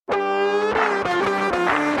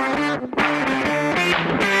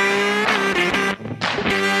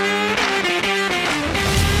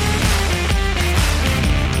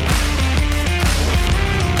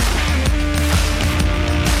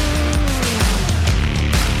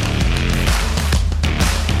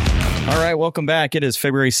right, welcome back. It is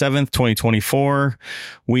February 7th, 2024.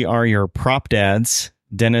 We are your prop dads,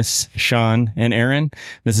 Dennis, Sean, and Aaron.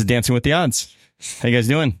 This is Dancing with the Odds. How you guys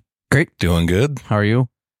doing? Great. Doing good. How are you?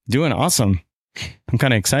 Doing awesome. I'm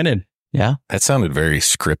kind of excited. Yeah. That sounded very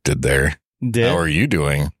scripted there. How are you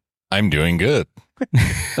doing? I'm doing good.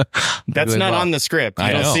 That's not on the script.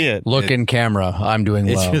 I don't see it. Look in camera. I'm doing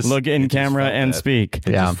well. Look in camera and speak.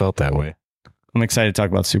 It just felt that way. I'm excited to talk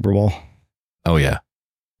about Super Bowl. Oh, yeah.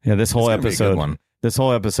 Yeah, this whole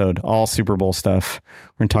episode, all Super Bowl stuff.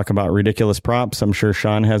 We're going to talk about ridiculous props. I'm sure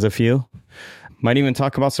Sean has a few. Might even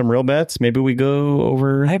talk about some real bets. Maybe we go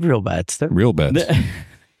over... I have real bets. Real bets.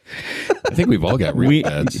 I think we've all got real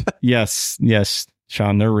bets. Yes,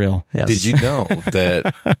 Sean, they're real. Yes. Did you know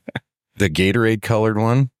that the Gatorade colored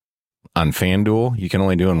one on Fanduel, you can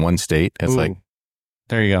only do in one state? It's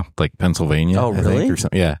there you go. Like Pennsylvania. Oh, really? I think, or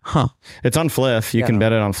something. Yeah. Huh. It's on Fliff. You can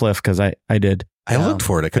bet it on Fliff because I did. I looked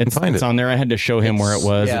for it. I couldn't find it. It's on there. I had to show him where it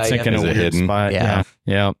was. It's like in a weird spot. Yeah.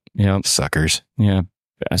 Suckers. Yeah.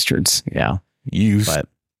 Bastards. Yeah.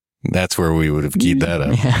 That's where we would have keyed that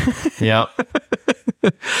up. Yeah.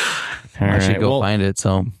 I should go find it.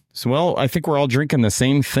 So, I think we're all drinking the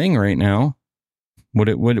same thing right now.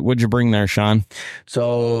 What'd you bring there, Sean?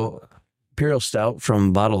 So, Imperial Stout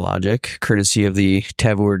from Bottle Logic, courtesy of the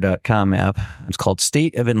Tavour.com app. It's called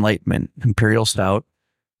State of Enlightenment Imperial Stout.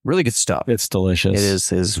 Really good stuff. It's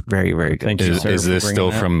delicious. It is very, very good. Thank you, sir, is this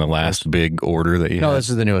still from the last big order that you had? No, this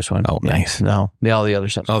is the newest one. Oh, nice. No, all the other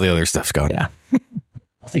stuff. All the other stuff's gone. Yeah.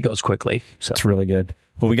 It goes quickly. So it's really good.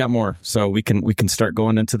 Well, we got more. So we can start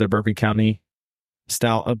going into the Berkeley County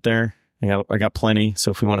stout up there. I got plenty. So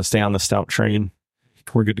if we want to stay on the stout train,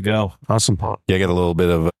 we're good to go. Awesome. Yeah, I got a little bit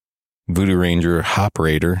of Voodoo Ranger Hop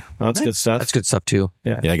Raider. Oh, that's good stuff. That's good stuff too.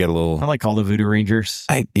 Yeah, I got a little. I like all the Voodoo Rangers.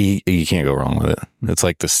 You can't go wrong with it. It's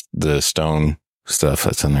like the stone stuff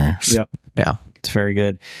that's in there. Yep. Yeah. It's very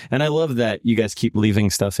good. And I love that you guys keep leaving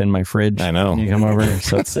stuff in my fridge. I know. When you come over.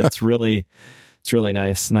 So it's really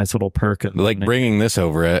nice. Nice little perk. Like bringing this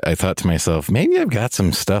over, I thought to myself, maybe I've got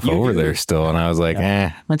some stuff over there still. And I was like,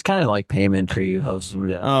 It's kind of like payment for you.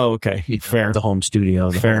 Oh, okay. Fair. The home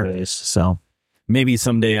studio. Fair. So maybe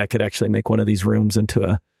someday I could actually make one of these rooms into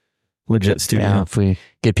a legit studio. Yeah, if we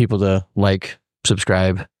get people to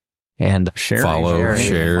subscribe, and follow,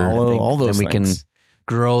 share, all those then we things. can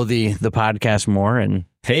grow the podcast more. And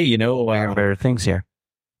hey, better things here.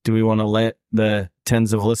 Do we want to let the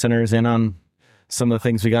tens of listeners in on some of the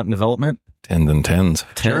things we got in development? Tens and tens.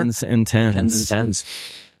 Tens and tens.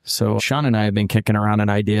 So Sean and I have been kicking around an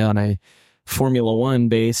idea on a Formula One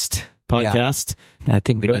based podcast. I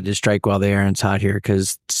think we need to strike while the Aaron's hot here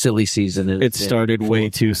because silly season. It started way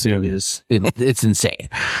too soon. It's insane.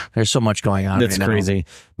 There's so much going on. That's crazy.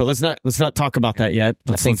 But let's not talk about that yet.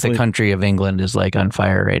 I think the country of England is like on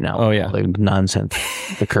fire right now. Oh yeah, like nonsense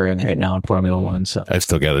occurring right now in Formula One. So I've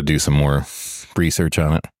still got to do some more research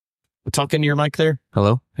on it. Talking to your mic there.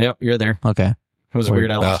 Hello. Yep, you're there. Okay. It was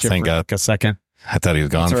weird. I lost you thank for God. a second. I thought he was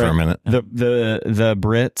gone for a minute. The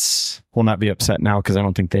Brits will not be upset now because I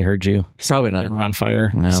don't think they heard you. Probably not. They were on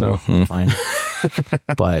fire. No, so fine.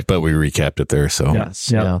 but we recapped it there. So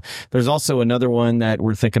yes, yeah. There's also another one that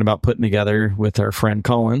we're thinking about putting together with our friend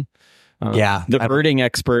Colin. The birding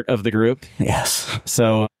expert of the group. Yes.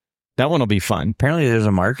 So that one will be fun. Apparently there's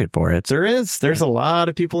a market for it. There is. There's a lot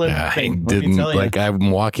of people in it. I'm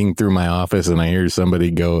walking through my office and I hear somebody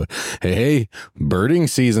go, hey, birding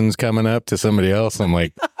season's coming up to somebody else. I'm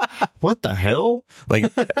like, what the hell?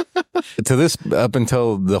 Like to this, up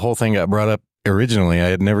until the whole thing got brought up originally, I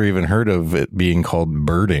had never even heard of it being called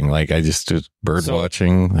birding. Like I just bird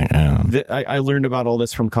watching. Like, I don't know. I learned about all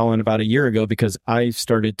this from Colin about a year ago because I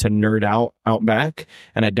started to nerd out back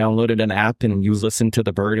and I downloaded an app and you listen to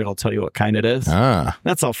the bird. It'll tell you what kind it is.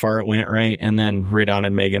 That's how far it went. Right. And then Radon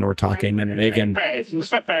and Megan were talking and Megan.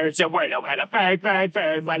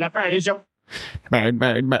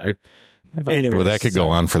 Anyways, well, that could go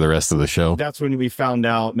on for the rest of the show. That's when we found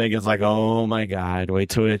out. Megan's like, "Oh my God, wait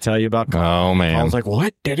till I tell you about." Oh man, I was like,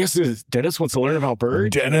 "What? Dennis wants to learn about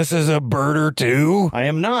birds." Dennis is a birder too. I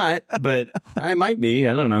am not, but I might be.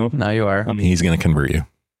 I don't know. Now you are. He's going to convert you.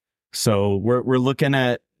 So we're looking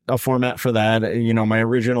at a format for that. My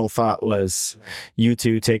original thought was you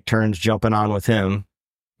two take turns jumping on with him.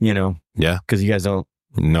 Yeah, because you guys don't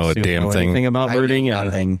know a damn thing about birding.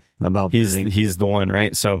 He's the one,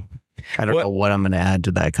 right? So. I don't know what I'm going to add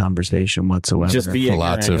to that conversation whatsoever. Just be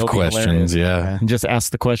lots of questions, and just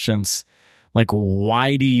ask the questions. Like,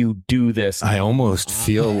 why do you do this? I almost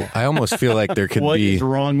feel like there could what be. What is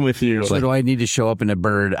wrong with you? So do I need to show up in a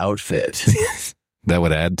bird outfit? That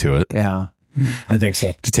would add to it. Yeah, I think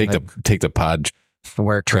so. To take the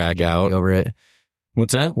Wear a Drag out over it.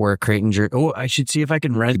 What's that? Wear a Creighton jersey. Oh, I should see if I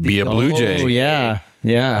can rent. Be a Blue Jay. Oh, yeah.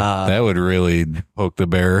 That would really poke the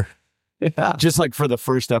bear. Yeah. Just like for the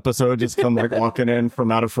first episode, just come like walking in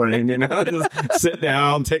from out of frame, just sit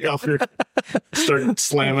down, take off your, start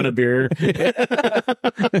slamming a beer.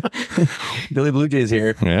 Billy Blue Jay's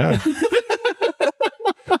here. Yeah.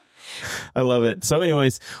 I love it. So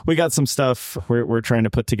anyways, we got some stuff we're trying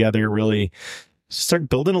to put together, really start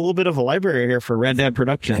building a little bit of a library here for Red Dad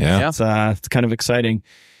Productions. Yeah. It's kind of exciting.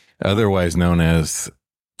 Otherwise known as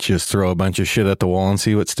just throw a bunch of shit at the wall and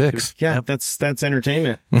see what sticks. Yeah, that's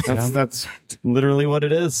entertainment. That's literally what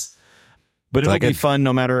it is. But it'll be fun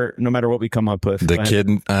no matter what we come up with. The kid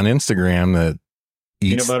on Instagram that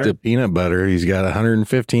eats the peanut butter, he's got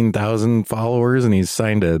 115,000 followers and he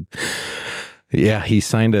signed a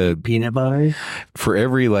peanut butter. For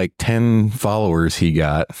every like 10 followers he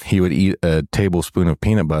got, he would eat a tablespoon of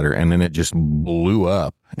peanut butter and then it just blew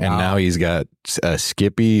up. And now he's got a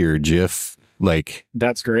Skippy or Jif. Like,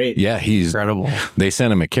 that's great. Yeah, he's incredible. They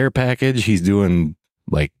sent him a care package. He's doing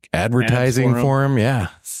like advertising for him. Yeah.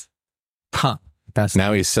 Huh.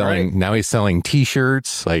 Now he's selling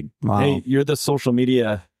t-shirts. Like, wow. Hey, you're the social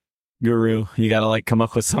media guru. You got to like come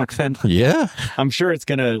up with something. Yeah. I'm sure it's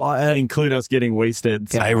going to include us getting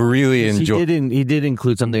wasted. So. I really enjoy. He did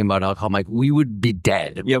include something about alcohol. I'm like, we would be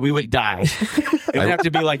dead. Yeah, we would die. It'd have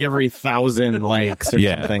to be like every 1,000 likes or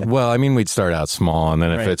something. Well, I mean, we'd start out small, and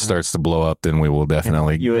then if it starts to blow up, then we will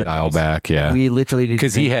definitely dial back. Yeah. We literally did,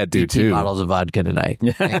 because he had to too. Bottles of vodka tonight.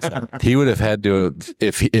 He would have had to,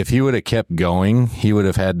 if he would have kept going, he would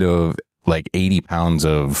have had to have like 80 pounds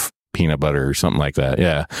of peanut butter or something like that.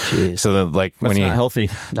 Yeah. Jeez. So that like when he healthy.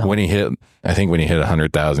 When he hit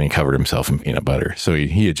 100,000, he covered himself in peanut butter. So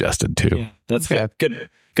he adjusted too. Yeah, that's good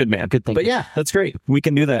man. Good thing. But yeah, that's great. We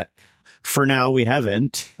can do that. For now, we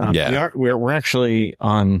haven't. We're actually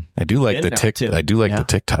on. I do like the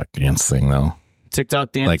TikTok dance thing though.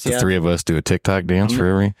 TikTok dance. Like the three of us do a TikTok dance for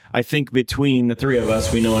every. I think between the three of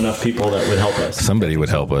us, we know enough people that would help us. Somebody would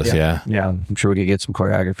help us. Yeah. I'm sure we could get some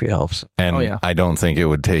choreography helps. And I don't think it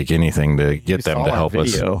would take anything to get them to help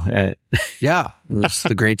us. Yeah, it was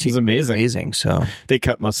the great team. It was amazing. So they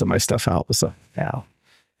cut most of my stuff out. So yeah,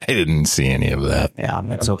 I didn't see any of that. Yeah,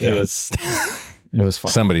 that's okay. It was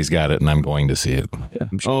fun. Somebody's got it, and I'm going to see it. Yeah.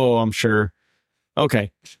 I'm sure.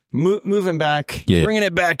 Okay. Moving back, bringing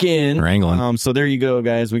it back in. Wrangling. So there you go,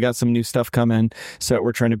 guys. We got some new stuff coming. So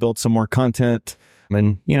we're trying to build some more content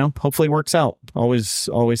and, hopefully it works out. Always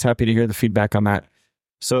happy to hear the feedback on that.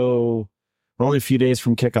 So we're only a few days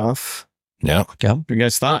from kickoff. Yeah. What are your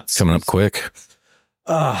guys' thoughts? Coming up quick.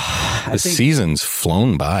 The season's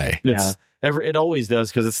flown by. It always does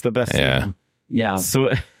because it's the best season. Yeah. So,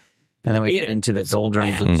 and then we get into the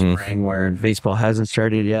doldrums of spring where baseball hasn't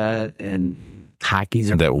started yet and hockey's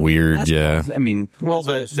that weird. I mean,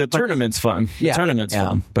 the tournament's fun. Yeah. Tournament's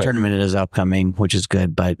fun. But tournament is upcoming, which is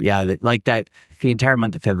good. But like that, the entire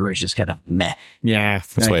month of February is just kind of meh. Yeah.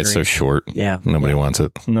 That's why it's so short. Yeah. Nobody wants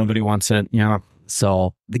it. Nobody wants it. Yeah.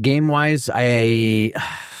 So the game wise, I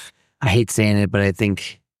hate saying it, but I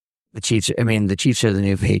think the Chiefs are the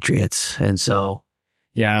new Patriots. And so.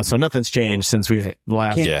 Yeah, so nothing's changed since we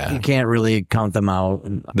last. You can't really count them out.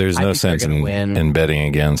 There's no sense in betting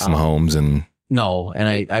against Mahomes and. No,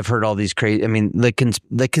 and I've heard all these crazy. I mean, the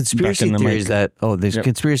conspiracy theories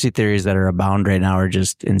conspiracy theories that are abound right now are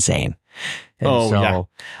just insane. And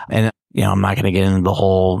and I'm not going to get into the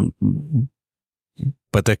whole.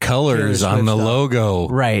 But the colors on the logo,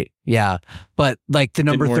 right? Yeah, but like the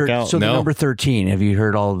number 13. So the number 13. Have you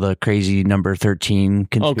heard all the crazy number 13?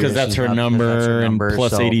 Oh, because that's her number and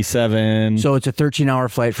plus 87. So it's a 13-hour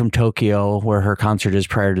flight from Tokyo, where her concert is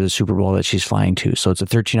prior to the Super Bowl that she's flying to. So it's a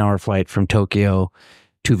 13-hour flight from Tokyo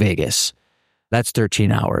to Vegas. That's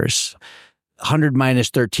 13 hours. 100 minus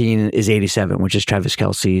 13 is 87, which is Travis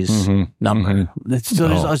Kelce's number. So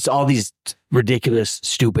there's all these ridiculous,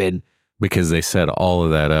 stupid. Because they set all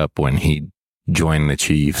of that up when he joined the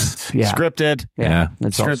Chiefs. Yeah. Scripted. Yeah.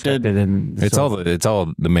 It's scripted. And it's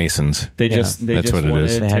all the Masons. That's what it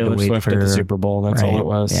is. They had to wait Swift at the Super Bowl. That's all it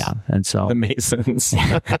was. Yeah. And so the Masons.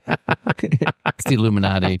 It's the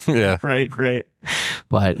Illuminati. Yeah. Right.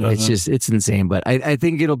 But it's insane. But I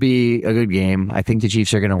think it'll be a good game. I think the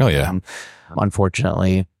Chiefs are going to win.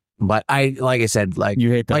 Unfortunately. But like I said last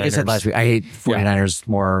week, I hate 49ers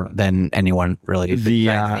more than anyone really.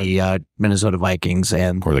 The Minnesota Vikings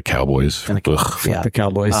or the Cowboys. The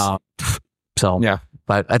Cowboys.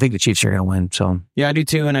 But I think the Chiefs are going to win. So yeah, I do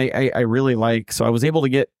too. And I really like. So I was able to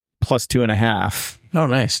get plus 2.5. Oh,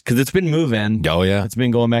 nice. Because it's been moving. Oh yeah, it's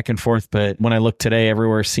been going back and forth. But when I looked today,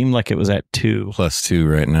 everywhere seemed like it was at 2.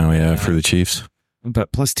 +2 right now. Yeah, for the Chiefs.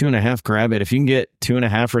 But plus 2.5, grab it. If you can get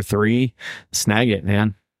 2.5 or 3, snag it,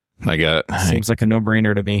 man. Seems like a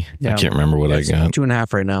no-brainer to me. I can't remember what I got.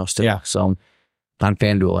 2.5 right now still. Yeah. So on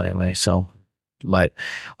FanDuel anyway. So, but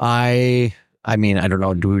I mean, I don't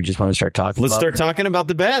know. Do we just want to start talking? Let's start talking about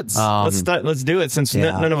the bets. Let's do it since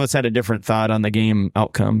none of us had a different thought on the game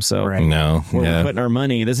outcome. So we're putting our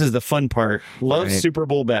money. This is the fun part. Love Super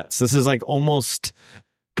Bowl bets. This is like almost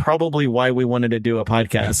probably why we wanted to do a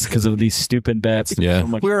podcast, because of these stupid bets. Yeah.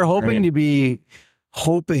 We were hoping to be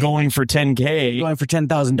going for $10K, going for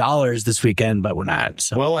 $10,000 this weekend, but we're not.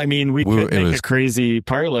 So. Well, I mean, we could make a crazy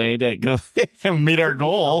parlay to go and meet our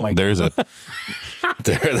goal. There's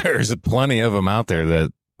plenty of them out there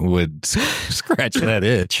that would scratch that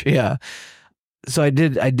itch. Yeah. So I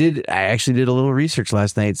actually did a little research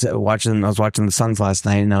last night. So I was watching the Suns last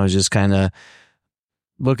night, and I was just kind of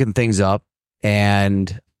looking things up.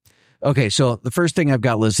 And okay, so the first thing I've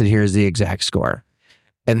got listed here is the exact score.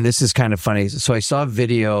 And this is kind of funny. So I saw a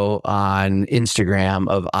video on Instagram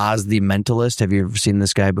of Oz the Mentalist. Have you ever seen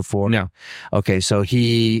this guy before? No. Okay, so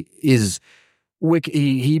he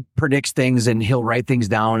predicts things, and he'll write things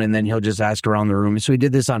down, and then he'll just ask around the room. So he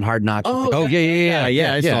did this on Hard Knocks. Yeah.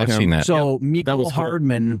 I've seen that. So Mecole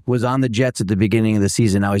Hardman was on the Jets at the beginning of the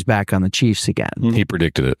season. Now he's back on the Chiefs again. Mm-hmm. He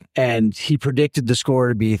predicted it. And he predicted the score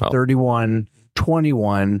to be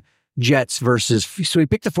 31-21. Jets versus, so he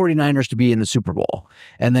picked the 49ers to be in the Super Bowl,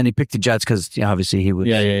 and then he picked the Jets because obviously he was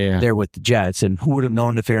there with the Jets, and who would have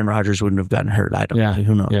known if Aaron Rodgers wouldn't have gotten hurt? I don't know.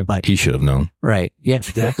 Who knows? Yeah. He should have known. Right. Yeah,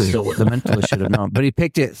 exactly. The mentalist should have known. But he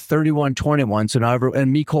picked it 31-21. So now,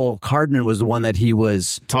 and Mecole Hardman was the one that he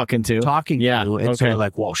was talking to. And so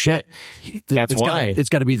like, well, shit. That's why. It's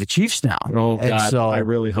got to be the Chiefs now. Oh, and God. so, I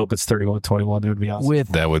really hope it's 31-21. That would be awesome.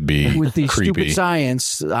 That would be with the creepy. Stupid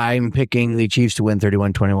science, I'm picking the Chiefs to win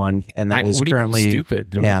 31-21. And that is currently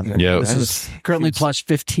stupid. Yeah. This is currently plus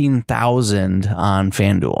 15,000 on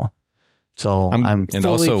FanDuel. So I'm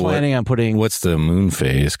fully planning on putting. What's the moon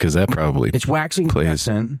phase? Because that probably it's waxing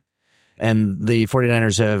crescent, and the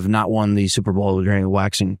 49ers have not won the Super Bowl during the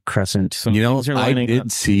waxing crescent. So I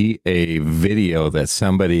did see a video that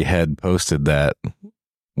somebody had posted that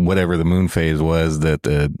whatever the moon phase was, that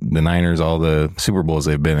the Niners, all the Super Bowls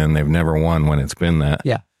they've been in, they've never won when it's been that.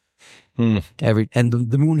 Yeah. And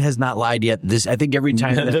the moon has not lied yet. I think every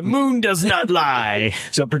time the moon does not lie.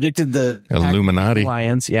 So predicted the Illuminati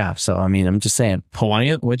Lions. Yeah. So I mean, I'm just saying.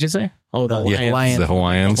 Hawaiian. What'd you say? Oh, the Lions. The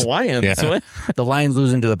Hawaiians. Yeah. The Lions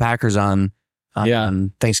losing to the Packers on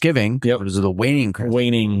Thanksgiving. Yep. It was the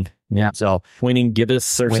waning. Yeah. So waning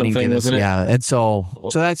gibbous or something, wasn't it? Yeah. And so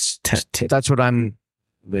that's what I'm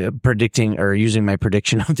predicting, or using my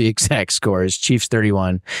prediction of the exact scores. Chiefs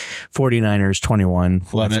 31, 49ers 21.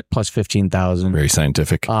 Love it. Plus 15,000. Very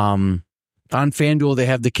scientific. On FanDuel, they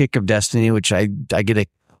have the Kick of Destiny, which I get a,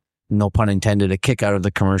 no pun intended, a kick out of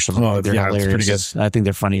the commercial. Oh, they're hilarious. Pretty good. I think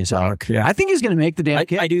they're funny as hell. Yeah. I think he's going to make the damn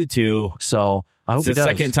kick. I do too. So I hope it's the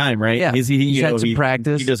second time, right? Yeah. He's had some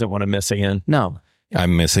practice. He doesn't want to miss again. No.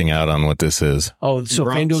 I'm missing out on what this is. Oh, so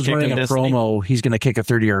FanDuel's running a promo. He's going to kick a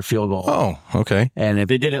 30-yard field goal. Oh, okay. And if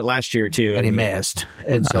they did it last year too, and he missed,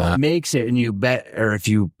 and so it makes it. And you bet, or if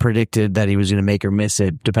you predicted that he was going to make or miss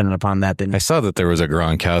it, depending upon that, then I saw that there was a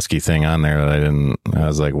Gronkowski thing on there that I didn't. I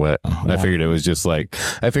was like, what? Yeah. I figured it was just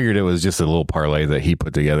a little parlay that he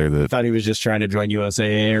put together. That I thought he was just trying to join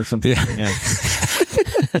USAA or something. Yeah.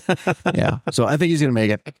 Yeah. So I think he's going to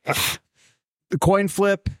make it. The coin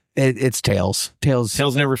flip. It's tails. Tails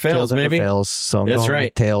never fails, baby. So that's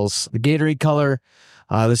right. Tails. The Gatorade color.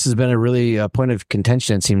 This has been a really point of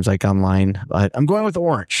contention, it seems like, online. But I'm going with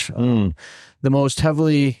orange. The most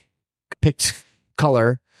heavily picked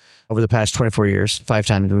color over the past 24 years. 5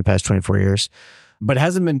 times in the past 24 years. But it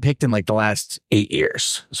hasn't been picked in like the last 8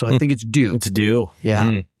 years. So I think it's due. It's due.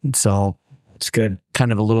 Yeah. So it's good.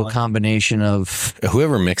 Kind of a little combination of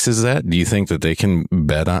whoever mixes that. Do you think that they can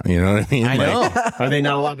bet on? You know what I mean? I know. Are they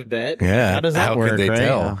not allowed to bet? Yeah. How does that work? Could they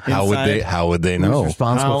tell? Yeah. How would they know? Who's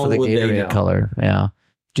responsible for the Gatorade color? Yeah.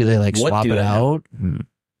 Do they swap it out?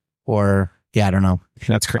 Or I don't know.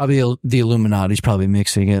 That's crazy. Probably the Illuminati's probably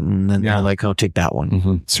mixing it, and then they're like, "Oh, take that one."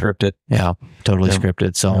 Mm-hmm. Scripted. Yeah, totally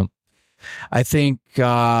scripted. So, I think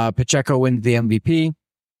Pacheco wins the MVP.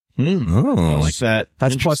 I like that.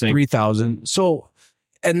 That's plus 3,000. So,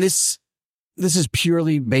 and this is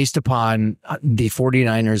purely based upon the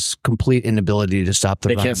 49ers' complete inability to stop the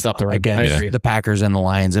run. They can't stop the run against the Packers and the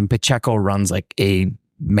Lions. And Pacheco runs like a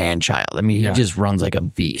man-child. I mean, he just runs like a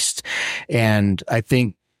beast. And I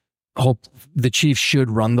think hope the Chiefs should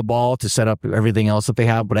run the ball to set up everything else that they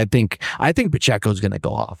have. But I think Pacheco's going to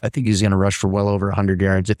go off. I think he's going to rush for well over 100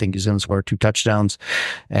 yards. I think he's going to score 2 touchdowns,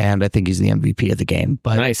 and I think he's the MVP of the game.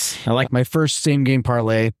 But nice. I like my first same game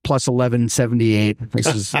parlay plus 1178. This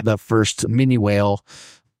is the first mini whale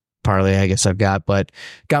parlay I guess I've got, but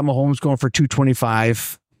got Mahomes going for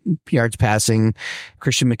 225 yards passing.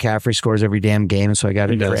 Christian McCaffrey scores every damn game, so I got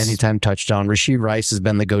him for anytime touchdown. Rashee Rice has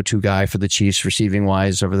been the go-to guy for the Chiefs receiving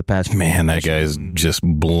wise over the past. Man, that guy's just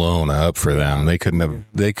blown up for them. They could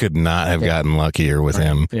not have gotten luckier with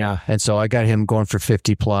him. Yeah, and so I got him going for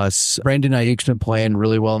 50 plus. Brandon Aiyuk's been playing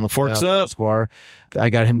really well in the forks up score. I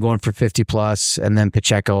got him going for 50 plus, and then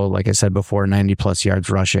Pacheco, like I said before, 90 plus yards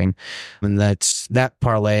rushing. And that's that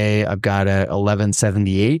parlay. I've got a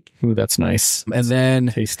 1178. Ooh, that's nice. And then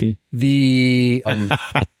tasty. The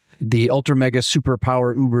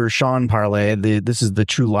Ultra-Mega-Super-Power-Uber-Shaun Parlay. This is the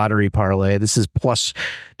true lottery parlay. This is plus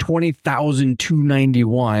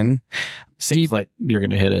 20,291. Seems like you're going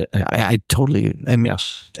to hit it. I mean,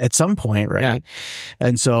 at some point, right? Yeah.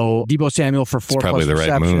 And so Deebo Samuel for 4 plus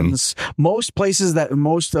receptions. Right, most places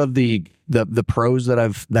most of the pros that I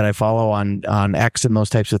follow on X and those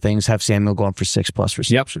types of things have Samuel going for 6 plus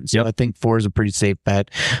receptions. Yep. So I think 4 is a pretty safe bet.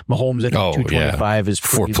 Mahomes at 225 is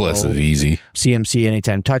 4 plus is easy. CMC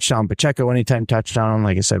anytime touchdown. Pacheco anytime touchdown.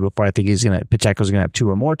 Like I said before, I think Pacheco's going to have 2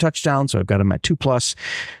 or more touchdowns. So I've got him at 2 plus.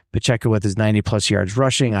 Pacheco with his 90 plus yards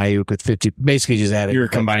rushing. Aiyuk with 50. Basically, just added. You're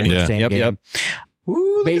combining the same game. Yep.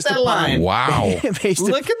 Ooh, look at that line. Wow. Look at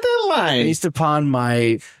that line. Based upon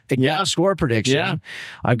my score prediction,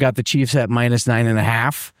 I've got the Chiefs at minus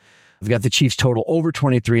 9.5. I've got the Chiefs total over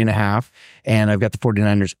 23.5. And I've got the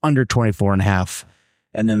 49ers under 24.5.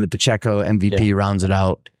 And then the Pacheco MVP rounds it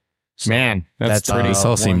out. So man, that's pretty. This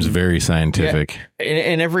all seems very scientific. Yeah.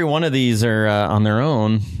 And every one of these are on their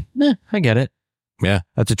own. I get it. Yeah,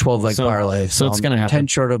 that's a 12-leg parlay. So it's going to happen. 10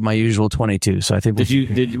 short of my usual 22. So I think.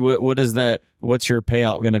 What is that? What's your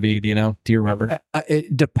payout going to be? Do you know? Do you remember?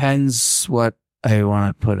 It depends what I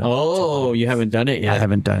want to put. Oh, you haven't done it yet. I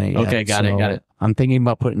haven't done it yet. Okay, got it. I'm thinking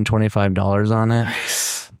about putting $25 on it,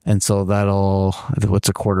 and so what's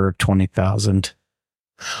a quarter of 20,000?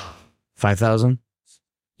 5,000.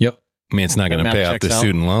 Yep. I mean, it's not going to pay off the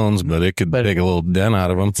student loans, but it could take a little dent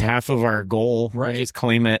out of them. It's half of our goal, right? Just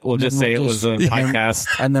claim it. We'll just say it was a podcast,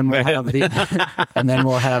 and then we'll have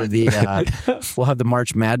the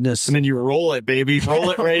March Madness, and then you roll it, baby, roll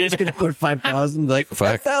it right. It's going to put 5,000, like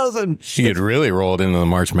 5,000. You could really roll it into the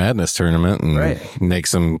March Madness tournament and make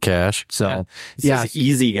some cash. So it's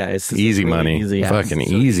easy, guys. Easy money, fucking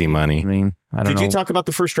easy money. I mean. Did you talk about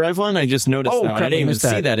the first drive one? I just noticed that. I didn't even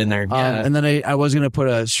see that in there. And then I was going to put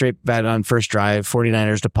a straight bet on first drive,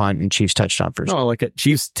 49ers to punt and Chiefs touchdown first. Oh, like it.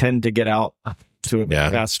 Chiefs tend to get out to a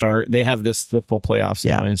fast start. They have the full playoffs.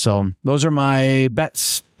 Yeah. And so those are my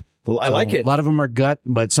bets. Well, I like it. A lot of them are gut,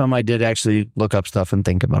 but some I did actually look up stuff and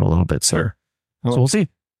think about a little bit. So we'll see.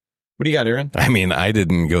 What do you got, Aaron? I mean, I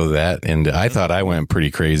didn't go that, and I thought I went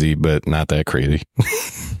pretty crazy, but not that crazy.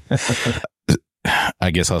 I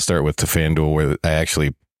guess I'll start with the Fanduel, where I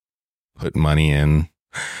actually put money in,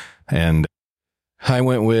 and I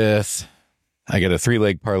went with, I got a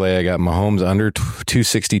 3-leg parlay. I got Mahomes under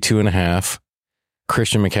 262.5,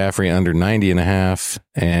 Christian McCaffrey under 90.5,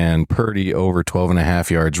 and Purdy over 12.5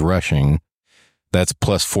 yards rushing. That's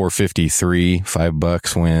plus 453,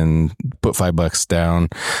 $5 put $5 down,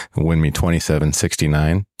 win me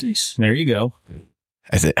 27.69. There you go.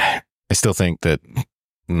 I still think that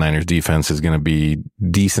Niners defense is going to be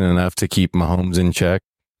decent enough to keep Mahomes in check.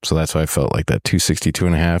 So that's why I felt like that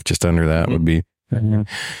 262.5, just under that would be. Mm-hmm.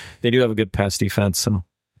 They do have a good pass defense. So.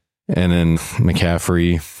 And then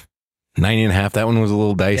McCaffrey, 90.5. That one was a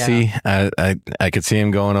little dicey. Yeah. I could see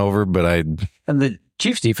him going over, but And the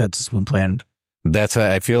Chiefs defense has been playing. That's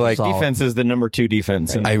why I feel like defense is the number 2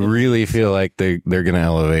 defense. I really feel like they're going to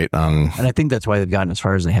elevate on, and I think that's why they've gotten as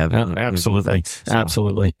far as they have. Absolutely,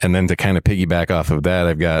 absolutely. And then to kind of piggyback off of that,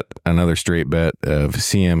 I've got another straight bet of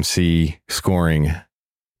CMC scoring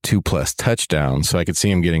 2+ touchdowns, so I could see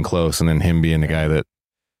him getting close, and then him being the guy that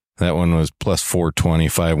one was plus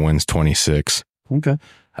 425 wins 26. Okay,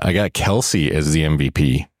 I got Kelce as the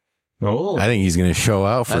MVP. Oh, I think he's going to show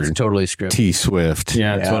out for totally scripted. T Swift.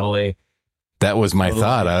 Yeah, totally. That was my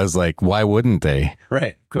thought. I was like, why wouldn't they?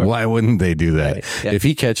 Right. Why wouldn't they do that? Right. Yeah. If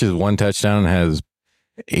he catches one touchdown and has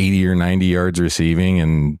 80 or 90 yards receiving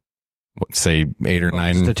and say 8 or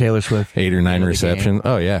 9, the Taylor Swift 8 or 9 receptions.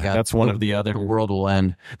 Oh yeah. That's one of the other. The world will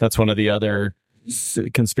end. That's one of the other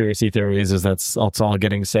conspiracy theories is it's all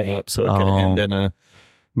getting set up. So it could end in a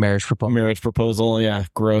marriage proposal. Yeah.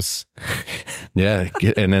 Gross. Yeah.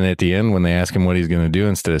 And then at the end, when they ask him what he's going to do,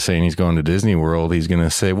 instead of saying he's going to Disney World, he's going to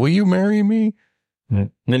say, will you marry me?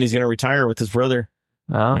 And then he's going to retire with his brother.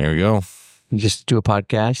 Oh, There we go. just do a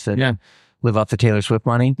podcast and live off the Taylor Swift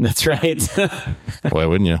money. That's right. Why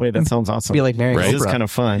wouldn't you? Wait, that sounds awesome. Be like marrying Right. This is Oprah. kind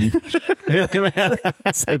of fun. I'm rich,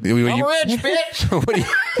 bitch.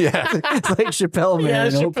 Yeah. It's like Chappelle, Yeah,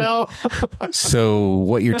 man. Chappelle. So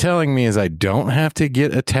what you're telling me is I don't have to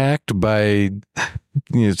get attacked by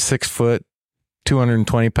 6 foot,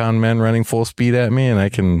 220-pound men running full speed at me, and I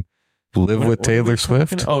can live with Taylor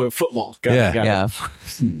Swift? Oh, football. Got Yeah.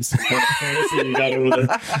 You got over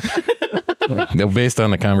there. No, based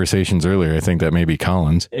on the conversations earlier, I think that may be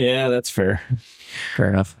Collins. Yeah, that's fair. Fair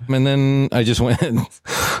enough. And then I just went,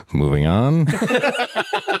 moving on.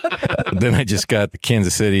 Then I just got the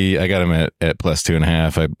Kansas City. I got him at plus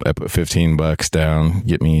 2.5. I put $15 down,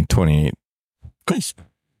 get me 28.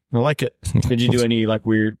 I like it. Did you do any like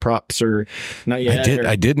weird props or not yet?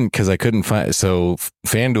 I didn't because I couldn't find. So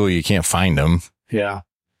FanDuel, you can't find them. Yeah.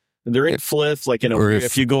 They're in Fliff, like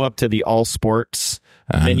if you go up to the all sports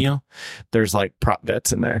menu, there's like prop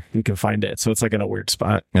bets in there. You can find it. So it's like in a weird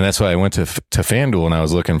spot. And that's why I went to FanDuel and I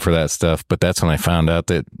was looking for that stuff. But that's when I found out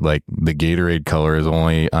that like the Gatorade color is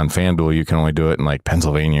only on FanDuel. You can only do it in like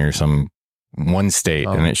Pennsylvania or some one state.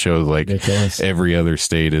 And it shows like Ridiculous. every other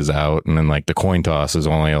state is out. And then like the coin toss is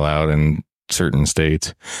only allowed in certain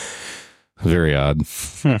states. Very odd.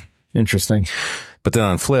 Interesting. But then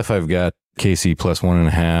on Fliff, I've got KC plus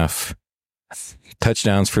 1.5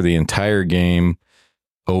 touchdowns for the entire game,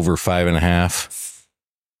 over 5.5.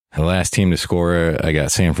 The last team to score, I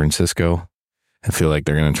got San Francisco. I feel like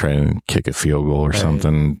they're going to try and kick a field goal or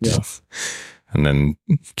something. Yeah. And then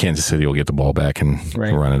Kansas City will get the ball back and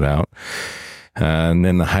run it out. And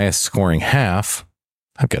then the highest scoring half,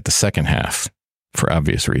 I've got the second half for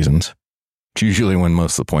obvious reasons. It's usually when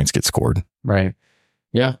most of the points get scored. Right.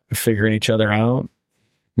 Yeah. Figuring each other out,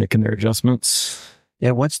 making their adjustments.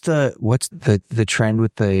 Yeah. What's the trend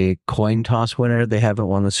with the coin toss winner? They haven't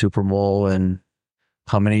won the Super Bowl in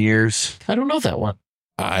how many years? I don't know that one.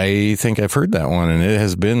 I think I've heard that one, and it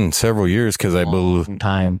has been several years because I believe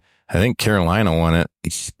I think Carolina won it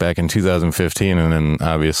back in 2015, and then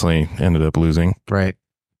obviously ended up losing. Right.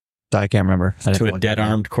 I can't remember. To a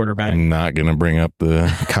dead-armed quarterback. I'm not going to bring up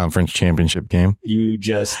the conference championship game. You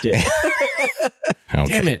just did. Okay.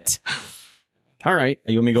 Damn it. All right.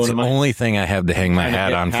 You want me to go It's to the my... only thing I have to hang my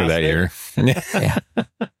hat on for that year. Yeah.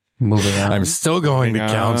 Moving on. I'm still going to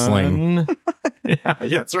counseling. Yeah,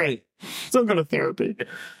 that's right. Still going to therapy.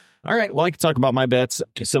 All right. Well, I can talk about my bets.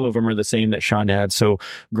 Some of them are the same that Sean had. So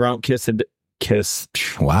Gronk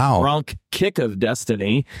Wow. Gronk Kick of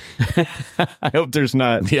Destiny. I hope there's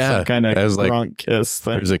not some kind of Gronk kiss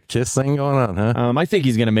thing. There's a kiss thing going on, huh? I think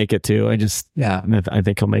he's going to make it too. I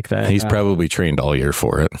think he'll make that. He's probably trained all year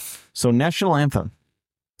for it. So National Anthem.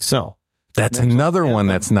 So that's another one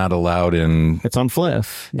that's not allowed in. It's on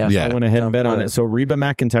Fliff. Yeah. So I went ahead and bet on it. So Reba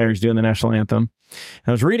McEntire's doing the National Anthem.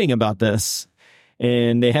 I was reading about this,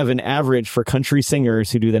 and they have an average for country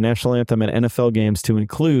singers who do the National Anthem at NFL games to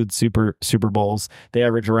include Super Bowls. They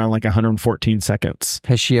average around like 114 seconds.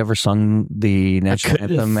 Has she ever sung the National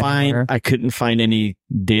Anthem? I couldn't find any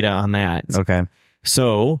data on that. Okay.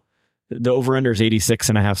 So the over-under is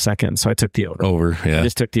 86.5 seconds. So I took the over. Yeah. I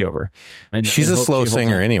just took the over. She's a slow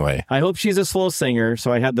singer anyway. I hope she's a slow singer.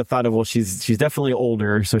 So I had the thought of, well, she's definitely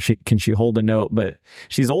older. So can she hold a note? But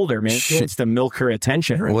she's older, man. She wants to milk her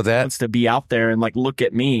attention. Right? She wants to be out there and like, look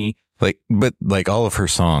at me. But all of her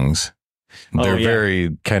songs, they're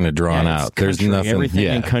very kind of drawn out. Country. There's nothing. Everything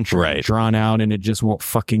in country drawn out, and it just won't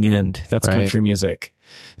fucking end. That's country music.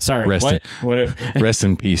 Sorry. Rest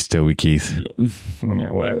in peace, Toby Keith.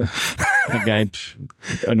 Yeah, whatever. That guy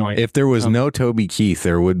annoying. If there was no Toby Keith,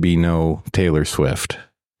 there would be no Taylor Swift.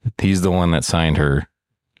 He's the one that signed her.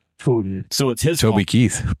 So it's his Toby fault.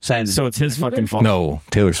 Keith. So it's his fucking fault. No,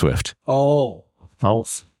 Taylor Swift. Oh.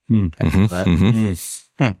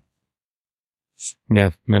 Yeah,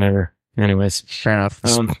 whatever. Anyways, fair enough.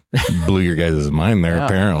 Blew your guys' mind there,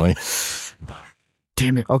 apparently.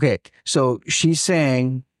 Damn it. Okay, so she's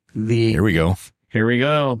saying Here we go.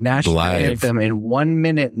 National Live. Anthem in 1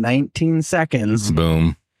 minute, 19 seconds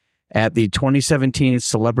Boom. at the 2017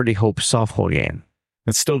 Celebrity Hope softball game.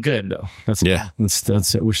 That's still good though. That's it. And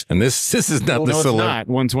this is not the it's not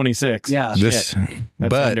 126. Yeah, this,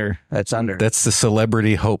 that's under. That's under. That's the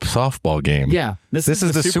Celebrity Hope softball game. Yeah, this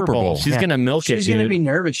is the Super Bowl. She's gonna milk it. She's gonna be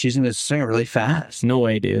nervous. She's gonna sing really fast. No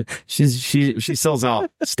way, dude. She sells out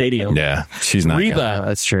stadium. Yeah, she's not. Reba.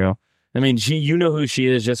 That's true. I mean, you know who she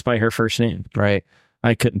is just by her first name, right?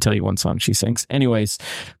 I couldn't tell you one song she sings. Anyways,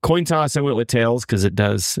 coin toss, I went with tails because it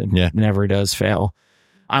never does fail.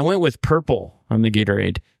 I went with purple on the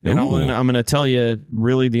Gatorade. And I'm going to tell you,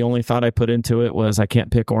 really the only thought I put into it was I can't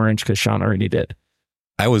pick orange because Sean already did.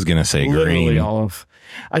 I was going to say green.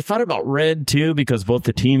 I thought about red too because both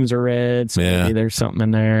the teams are red. So maybe there's something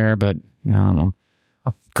in there, but I don't know.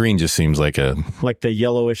 Green just seems like the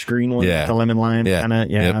yellowish green one, the lemon lime.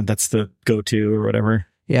 That's the go-to or whatever.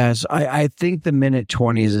 Yes, I think the minute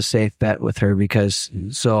 20 is a safe bet with her because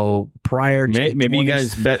prior to you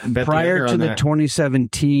guys bet prior to the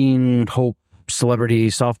 2017 Hope Celebrity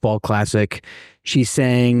Softball Classic, she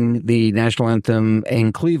sang the national anthem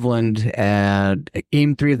in Cleveland at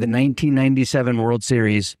Game 3 of the 1997 World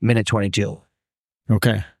Series, minute 22.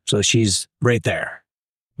 Okay, so she's right there.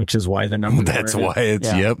 Which is why the number. That's why it's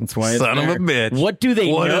That's why son of a bitch. What do they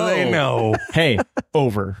know? What do they know? Hey,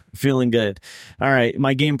 over. Feeling good. All right,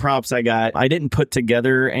 my game props I didn't put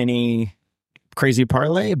together any crazy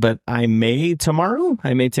parlay, but I may tomorrow.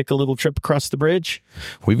 I may take a little trip across the bridge.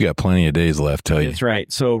 We've got plenty of days left. Tell you. That's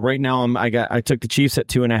right. So right now I took the Chiefs at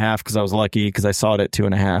 2.5 because I was lucky because I saw it at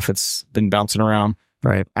 2.5. It's been bouncing around.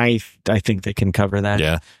 Right. I think they can cover that.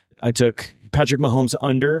 Yeah. I took Patrick Mahomes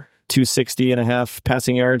under 260.5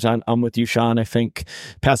 passing yards. I'm with you, Sean. I think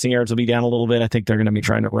passing yards will be down a little bit. I think they're going to be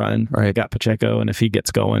trying to run. Right. They got Pacheco, and if he gets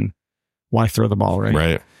going, why throw the ball, right?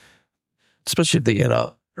 Right. Especially if they get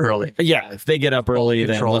up early. Yeah, if they get up early,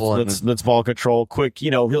 then let's ball control quick.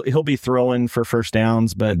 He'll be throwing for first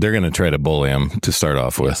downs, but they're going to try to bully him to start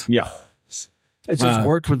off with. Yeah. It just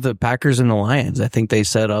worked with the Packers and the Lions. I think they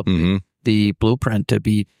set up the blueprint to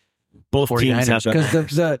beat both teams.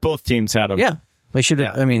 Both teams had them. Yeah. They should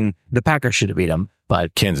have. I mean, the Packers should have beat them,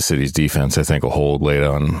 but Kansas City's defense, I think, will hold late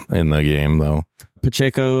on in the game, though.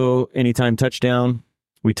 Pacheco anytime touchdown.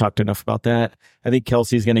 We talked enough about that. I think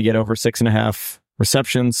Kelce's going to get over 6.5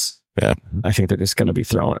 receptions. Yeah, I think they're just going to be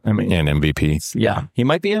throwing. I mean, and MVP. Yeah, he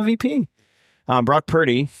might be MVP. Brock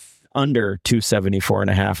Purdy under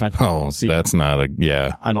 274.5. That's not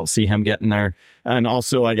a I don't see him getting there. And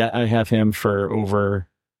also, I have him for over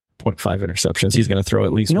 0.5 interceptions. He's going to throw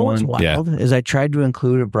at least one. What's wild is I tried to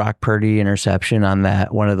include a Brock Purdy interception on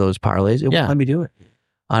one of those parlays. It won't let me do it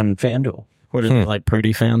on FanDuel. What are they, like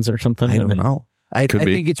Purdy fans or something? I don't know. I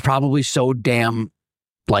think it's probably so damn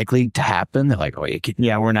likely to happen. They're like, we're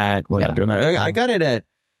not doing that. I got it at,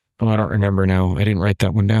 I don't remember now. I didn't write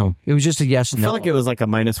that one down. It was just a yes. I feel like it was like a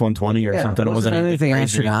minus 120 or something. It wasn't anything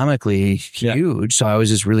astronomically huge. So I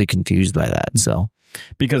was just really confused by that. So.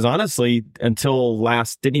 Because honestly, until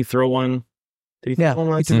didn't he throw one? Did he throw one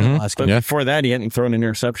last game? But before that, he hadn't thrown an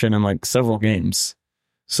interception in like several games.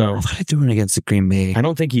 So I thought he threw it against the Green Bay. I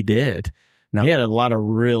don't think he did. No. He had a lot of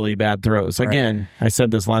really bad throws. Right. Again, I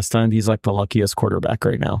said this last time, he's like the luckiest quarterback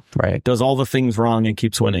right now. Right. Does all the things wrong and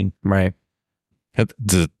keeps winning. Right. But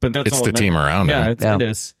it's the team around him. It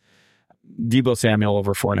is. Deebo Samuel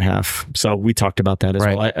over 4.5. So we talked about that as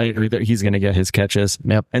well. I agree that he's going to get his catches.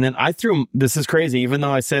 Yep. And then I threw, this is crazy, even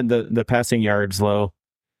though I said the passing yards low,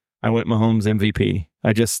 I went Mahomes MVP.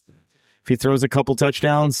 If he throws a couple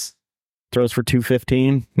touchdowns, throws for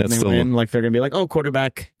 215, that's they win, like they're going to be like, oh,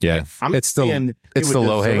 quarterback. Yeah. It's the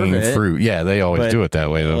low hanging fruit. Yeah. They always do it that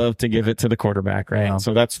way though. I love to give it to the quarterback. Right. Yeah.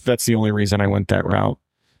 So that's the only reason I went that route.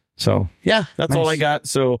 So that's all I got.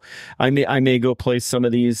 So I may go play some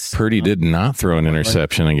of these. Purdy did not throw an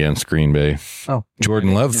interception against Green Bay. Oh,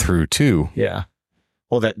 Jordan Love threw 2. Yeah.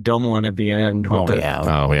 Well, that dumb one at the end.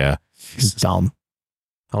 It's dumb.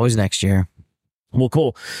 Always next year. Well,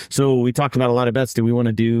 cool. So we talked about a lot of bets. Do we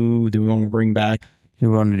want to bring back?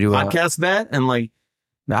 Do we want to do a podcast bet and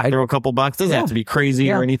throw a couple bucks? Doesn't have to be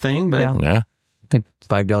crazy or anything, but I think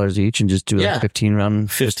 $5 each and just do a 15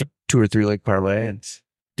 round, 2 or 3 leg parlay. And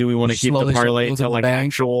do we want to keep the parlay to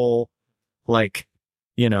actual,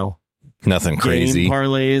 nothing crazy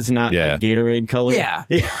parlays, not Gatorade color? Yeah.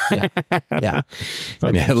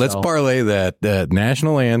 Let's parlay that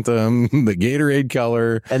national anthem, the Gatorade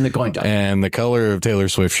color, and the coin toss, and the color of Taylor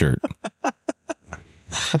Swift shirt.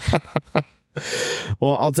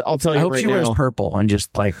 Well, I'll tell you. I hope right she now, wears purple and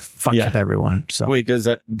just fuck with everyone. So wait, because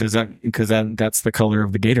that's the color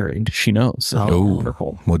of the Gatorade. She knows.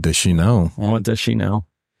 Purple. What does she know? What does she know?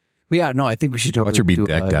 Yeah, no, I think we should watch her be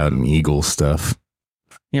decked out in Eagle stuff.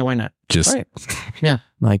 Yeah, why not? Just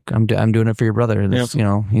like I'm doing it for your brother.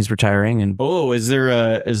 He's retiring, and is there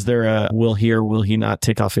a will he or will he not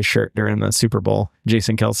take off his shirt during the Super Bowl?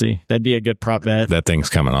 Jason Kelce, that'd be a good prop bet. That thing's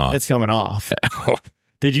coming off. It's coming off.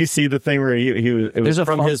 Did you see the thing where it was There's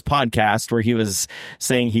from his podcast where he was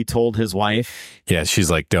saying he told his wife? Yeah, she's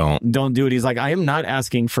like, don't do it. He's like, I am not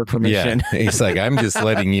asking for permission. Yeah, he's like, I'm just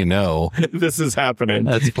letting you know this is happening.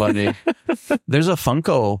 That's funny. There's a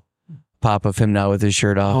Funko pop of him now with his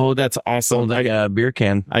shirt off. Oh, that's awesome. Like a beer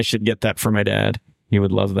can. I should get that for my dad. He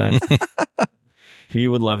would love that. He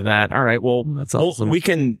would love that. All right. Well, that's awesome. We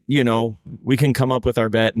can come up with our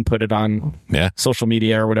bet and put it on social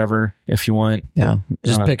media or whatever if you want. Yeah.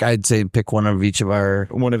 Just I'd say pick one of each of ours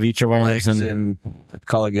and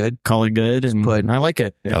call it good. Call it good. And I like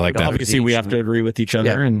it. I like that. Obviously, we have to agree with each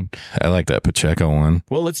other. And I like that Pacheco one.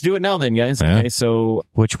 Well, let's do it now then, guys. Yeah. Okay. So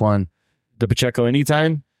which one? The Pacheco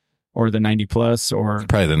Anytime or the 90 plus or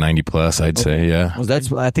probably the 90 plus, I'd say. Yeah.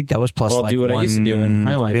 Well, I think that was plus I'll do what I used to do.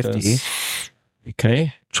 I like 50. This.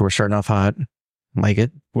 Okay. So we're starting off hot. Like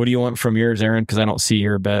it. What do you want from yours, Aaron? Because I don't see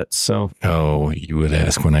your bets. So. Oh, you would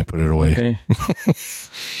ask when I put it away. Okay.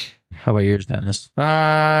 How about yours, Dennis?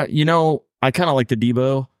 I kind of like the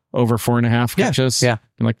Deebo over 4.5 catches. Yeah.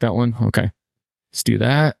 You like that one? Okay. Let's do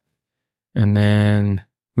that. And then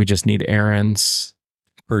we just need Aaron's.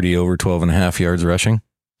 Purdy over 12.5 yards rushing.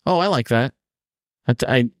 Oh, I like that.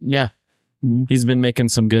 He's been making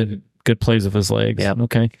some good plays with his legs. Yeah.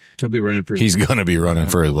 Okay. He's going to be running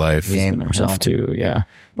for his life. Game himself too. Yeah.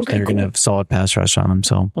 Okay. They're going to have solid pass rush on him.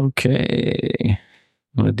 So okay.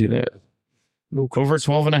 I'm going to do that. Over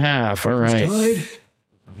 12.5. All right.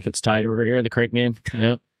 It's tied over here in the Creighton game.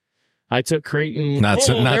 Yep. I took Creighton. Not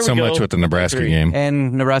so much with the Nebraska game.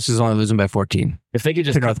 And Nebraska's only losing by 14. If they could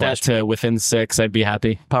just cut that to within 6, I'd be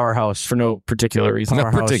happy. Powerhouse. For no particular reason.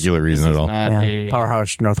 No particular reason at all.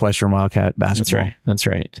 Powerhouse Northwestern Wildcat basketball. That's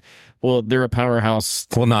right. Well, they're a powerhouse.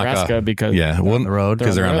 We'll knock Nebraska off because they're on the road.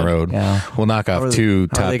 Because they're on the road. Yeah. We'll knock off 2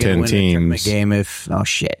 top 10 teams. Game if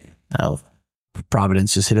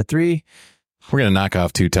Providence just hit a 3. We're going to knock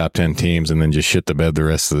off 2 top 10 teams and then just shit the bed the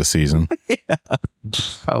rest of the season. Yeah,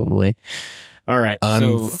 probably. All right.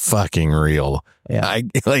 Unfucking real. Yeah. I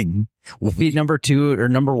like beat number 2 or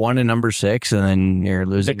number 1 and number 6, and then you're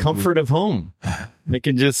losing the comfort of home. They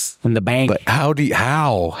can just in the bank. But how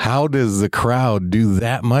does the crowd do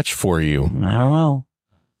that much for you? I don't know.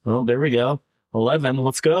 Well, there we go. 11.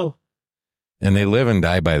 Let's go. And they live and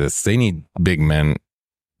die by this. They need big men.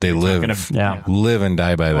 They live and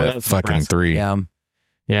die by that fucking Nebraska. 3. Yeah.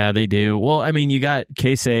 Yeah, they do. Well, I mean, you got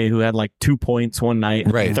Casey who had like 2 points one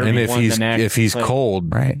night, right? And if he's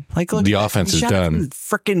cold, right? Like, look, the offense is done.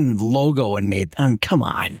 Freaking logo and made. Come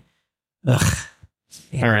on. Ugh.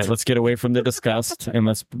 All right, let's get away from the disgust and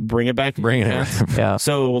let's bring it back. Bring it. Yeah.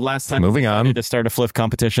 So last time, moving on to start a Fliff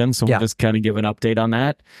competition, so we'll just kind of give an update on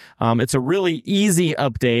that. It's a really easy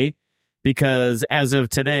update. Because as of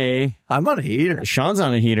today, I'm on a heater. Sean's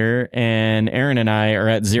on a heater, and Aaron and I are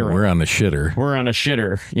at 0. We're on the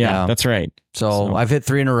shitter. Yeah, that's right. So I've hit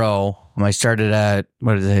 3 in a row. I started at,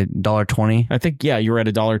 what is it, $1.20? I think, you were at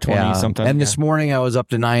 $1.20 something. And this morning I was up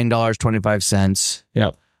to $9.25.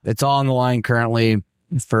 Yep. It's all on the line currently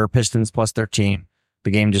for Pistons plus 13.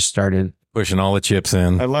 The game just started. Pushing all the chips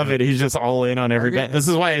in. I love it. He's just all in on every bet. This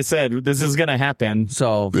is why I said this is going to happen.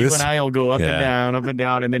 So you and I will go up and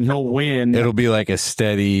down, and then he'll win. It'll be like a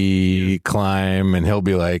steady climb, and he'll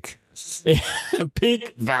be like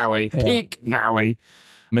peak valley.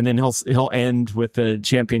 And then he'll end with the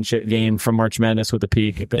championship game from March Madness with a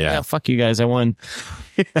peak. But, fuck you guys, I won.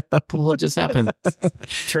 What just happened?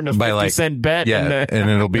 Turn a 50-cent bet. Yeah, and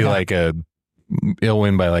it'll be like he'll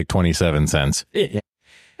win by like 27 cents. Yeah.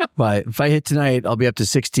 But if I hit tonight, I'll be up to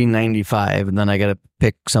 $16.95, and then I got to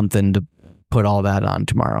pick something to put all that on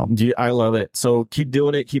tomorrow. I love it. So keep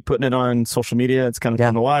doing it. Keep putting it on social media. It's kind of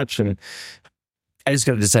fun to watch. And I just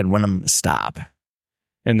got to decide when I'm going to stop.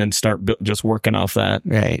 And then start just working off that.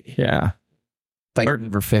 Right. Yeah. If I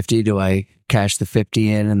over 50, do I cash the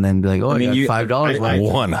 50 in and then be like, I got $5 left?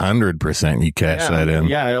 100% you cash that in.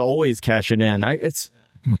 Yeah, I always cash it in. It's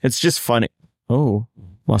just funny. Oh,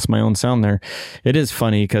 lost my own sound there. It is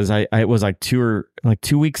funny because I was like 2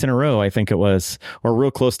 weeks in a row, I think it was, or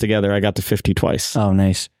real close together. I got to 50 twice. Oh,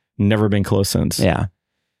 nice. Never been close since. Yeah.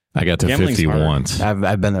 I got to Gambling's 50 hard. once.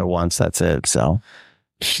 I've been there once. That's it. So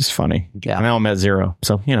it's just funny. Yeah. Now I'm at 0.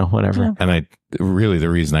 So, whatever. Yeah. And the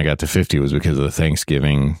reason I got to 50 was because of the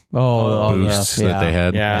Thanksgiving boosts that they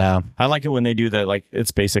had. Yeah. I like it when they do that. Like,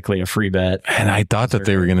 it's basically a free bet. And I thought that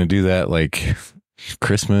they were going to do that like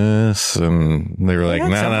Christmas, and they were like,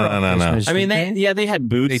 no. I mean, they had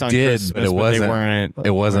boots. They on did, Christmas, but it wasn't.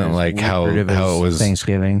 It wasn't like how it was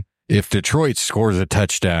Thanksgiving. If Detroit scores a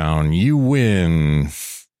touchdown, you win.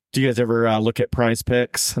 Do you guys ever look at Prize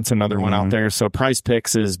Picks? That's another one out there. So Prize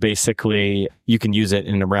Picks is basically, you can use it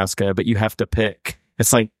in Nebraska, but you have to pick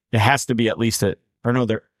It's like, it has to be at least there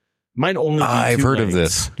might only be I've two heard legs. of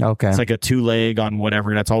this. Okay. It's like a 2-leg on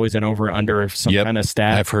whatever. That's always an over under some kind of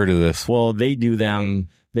stat. I've heard of this. Well, they do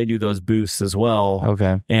those boosts as well.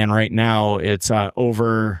 Okay. And right now it's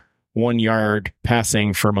over 1 yard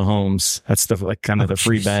passing for Mahomes. That's the the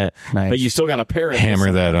free bet. Nice. But you still got to pair it.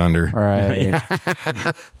 Hammer that under. All right.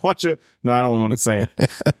 Yeah. Watch it. No, I don't want to say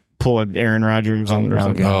it. Pull an Aaron Rodgers on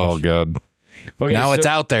the Oh, God. Okay, now it's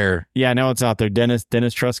out there. Yeah, now it's out there. Dennis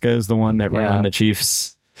Truska is the one that ran on the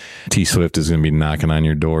Chiefs. T Swift is going to be knocking on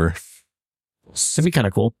your door. It'd be kind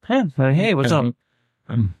of cool. Hey, what's up?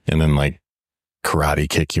 And then karate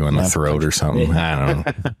kick you in the throat or something. I don't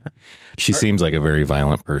know. She seems like a very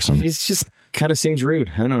violent person. He's just kind of seems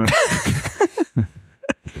rude. I don't know.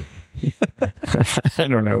 I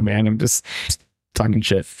don't know, man. I'm just talking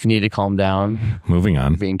shit. You need to calm down. Moving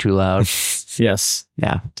on. Being too loud. Yes.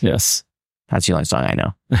 Yeah. Yes. That's the only song I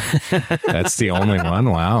know. That's the only one.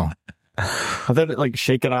 Wow. I thought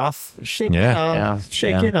shake it off. Shake it off. Yeah.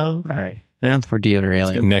 Shake it off. All right. Yeah. For Dealer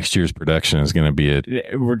Alien. Next year's production is going to be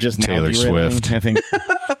We're just Taylor Swift. I think.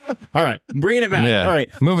 All right. Bringing it back. Yeah. All right.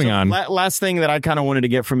 Moving on. Last thing that I kind of wanted to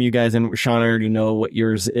get from you guys, and Sean, I already know what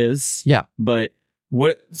yours is. Yeah. But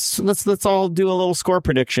let's all do a little score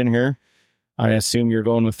prediction here. I assume you're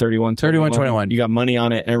going with 31-21. 31-21. You got money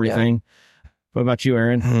on it and everything. Yeah. What about you,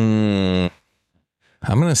 Aaron?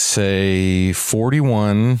 I'm going to say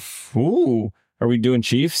 41. Ooh. Are we doing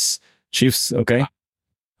Chiefs? Chiefs, okay.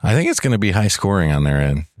 I think it's going to be high scoring on their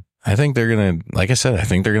end. I think they're going to, like I said, I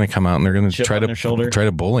think they're going to come out and they're going to try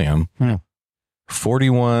to bully them. Yeah.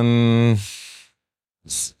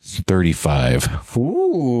 41-35.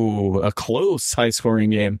 Ooh, a close high scoring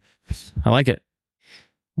game. I like it.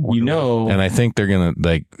 And I think they're going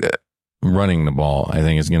to running the ball. I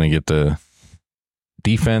think it's going to get the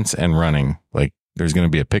defense and running. There's going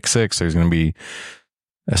to be a pick six. There's going to be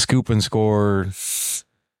a scoop and score.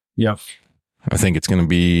 Yep. I think it's going to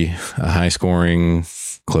be a high scoring,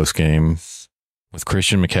 close game with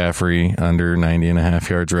Christian McCaffrey under 90.5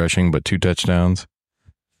 yards rushing, but 2 touchdowns.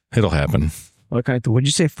 It'll happen. Okay. What'd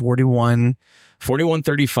you say? 41?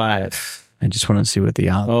 41-35. I just want to see what the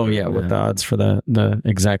odds. Oh, yeah. What the odds for the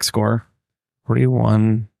exact score?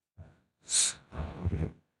 41.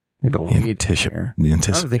 The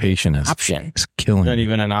anticipation is killing. Not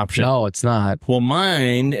even an option. No, it's not. Well,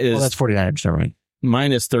 mine is. Well, that's 49ers. Never mind.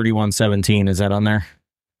 Mine is 31-17. Is that on there?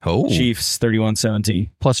 Oh. Chiefs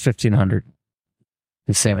 31-17. Plus 1,500.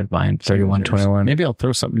 The same as mine. 31-21. Maybe I'll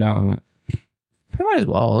throw something down on it. I might as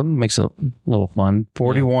well. It makes it a little fun.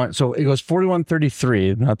 41. Yeah. So it goes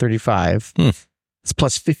 41-33, not 35. It's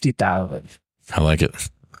plus 50,000. I like it.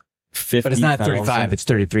 50, but it's not 35, it's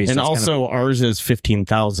 33. And so also ours is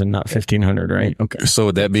 15,000, not 1,500, right? Okay. So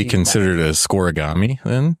would that be considered a scoregami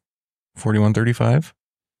then? 41-35?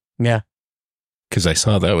 Yeah. Because I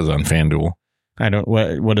saw that was on Fanduel. I don't,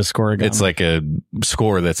 what is scoregami? It's like a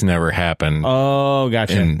score that's never happened. Oh,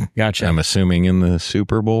 gotcha. Gotcha. I'm assuming in the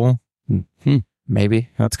Super Bowl. Maybe.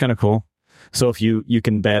 That's kind of cool. So if you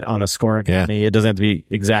can bet on a scoregami, it doesn't have to be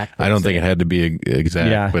exact. I don't think it had to be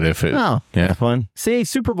exact, but if it, fun. See,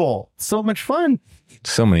 Super Bowl, so much fun.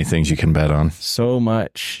 So many things you can bet on. So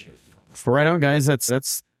much. For right on, guys,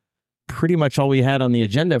 that's pretty much all we had on the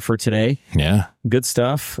agenda for today. Yeah. Good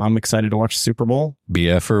stuff. I'm excited to watch the Super Bowl.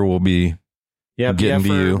 BFer will be getting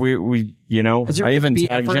to you. We I even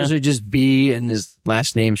tagged you. Or just B and his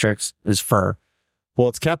last name starts is Fur. Well,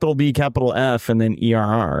 it's capital B, capital F, and then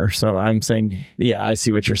ERR. So I'm saying, I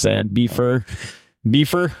see what you're saying. Beefer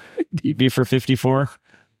 54.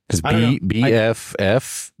 Is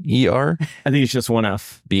BFFER? I think it's just one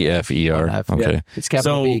F. BFER. Okay. Yeah. It's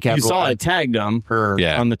capital B, capital you saw F. I tagged him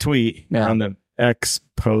on the tweet, on the X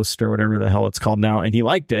post or whatever the hell it's called now, and he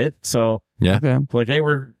liked it. So hey,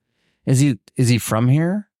 is he from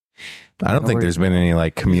here? I don't think there's been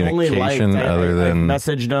any communication other than I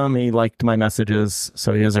messaged him. He liked my messages,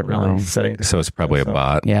 so he hasn't really said anything. So it's probably a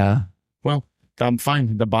bot. Yeah. Well, I'm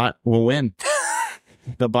fine. The bot will win.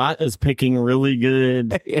 The bot is picking really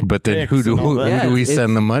good. But then who do we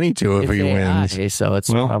send the money to if he wins? So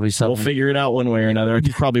it's probably something. We'll figure it out one way or another.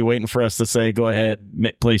 He's probably waiting for us to say, "Go ahead,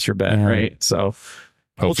 place your bet." Right. So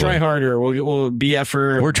we'll try harder. We'll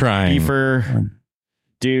BFer. We're trying. Beefer.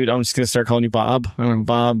 Dude, I'm just going to start calling you Bob.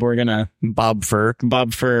 Bob, we're going to... Bob for...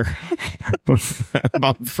 Bob for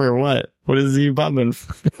what? What is he bobbing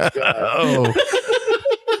for? Oh.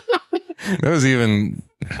 That was even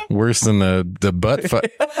worse than the butt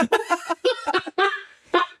fight.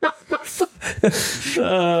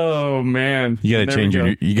 Oh, man. You got to change your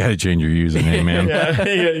username, man.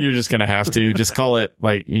 You're just going to have to. Just call it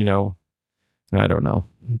I don't know.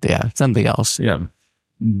 Yeah, something else. Yeah.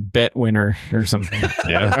 bet winner or something.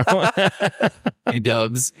 Yeah.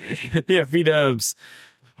 Dubs. Yeah, V-dubs.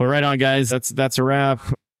 Well, right on, guys. That's a wrap.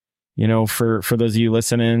 You know, for those of you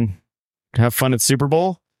listening, have fun at Super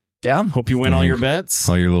Bowl. Yeah. Hope you win all your bets.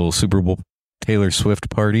 All your little Super Bowl Taylor Swift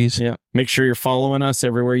parties. Yeah. Make sure you're following us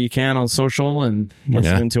everywhere you can on social and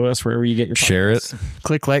listening to us wherever you get your podcasts. Share it.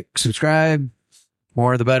 Click like, subscribe.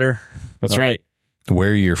 More the better. That's right.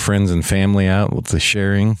 Wear your friends and family out with the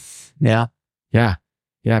sharing. Yeah. Yeah.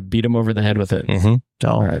 Yeah. Beat them over the head with it. Mm-hmm. So,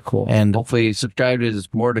 all right, cool. And hopefully subscribe. There's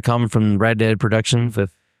more to come from Red Dead Productions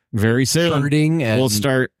with very soon. birding. And we'll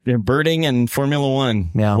start birding and Formula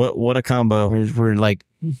One. Yeah. What a combo. We're like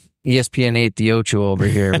ESPN 8 the Ocho over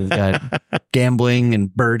here. We've got gambling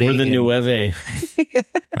and birding. We're the Nueve.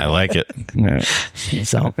 I like it. Yeah.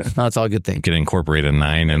 So, no, it's all a good thing. Could incorporate a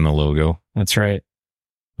 9 in the logo. That's right.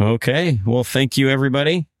 Okay. Well, thank you,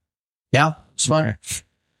 everybody. Yeah. It's fun.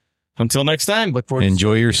 Until next time. Look forward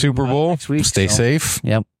Enjoy your Super Bowl. next week, Stay safe.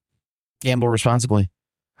 Yep. Gamble responsibly.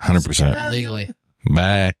 100%. Legally.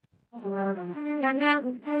 Bye.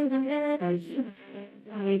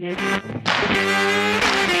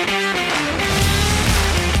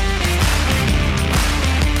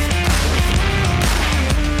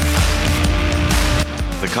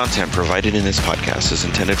 The content provided in this podcast is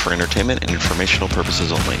intended for entertainment and informational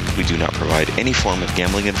purposes only. We do not provide any form of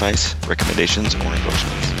gambling advice, recommendations, or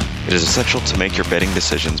endorsements. It is essential to make your betting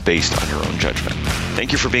decisions based on your own judgment.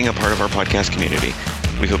 Thank you for being a part of our podcast community.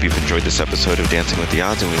 We hope you've enjoyed this episode of Dancing with the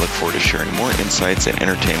Odds, and we look forward to sharing more insights and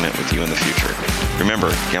entertainment with you in the future.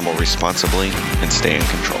 Remember, gamble responsibly and stay in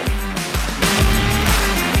control.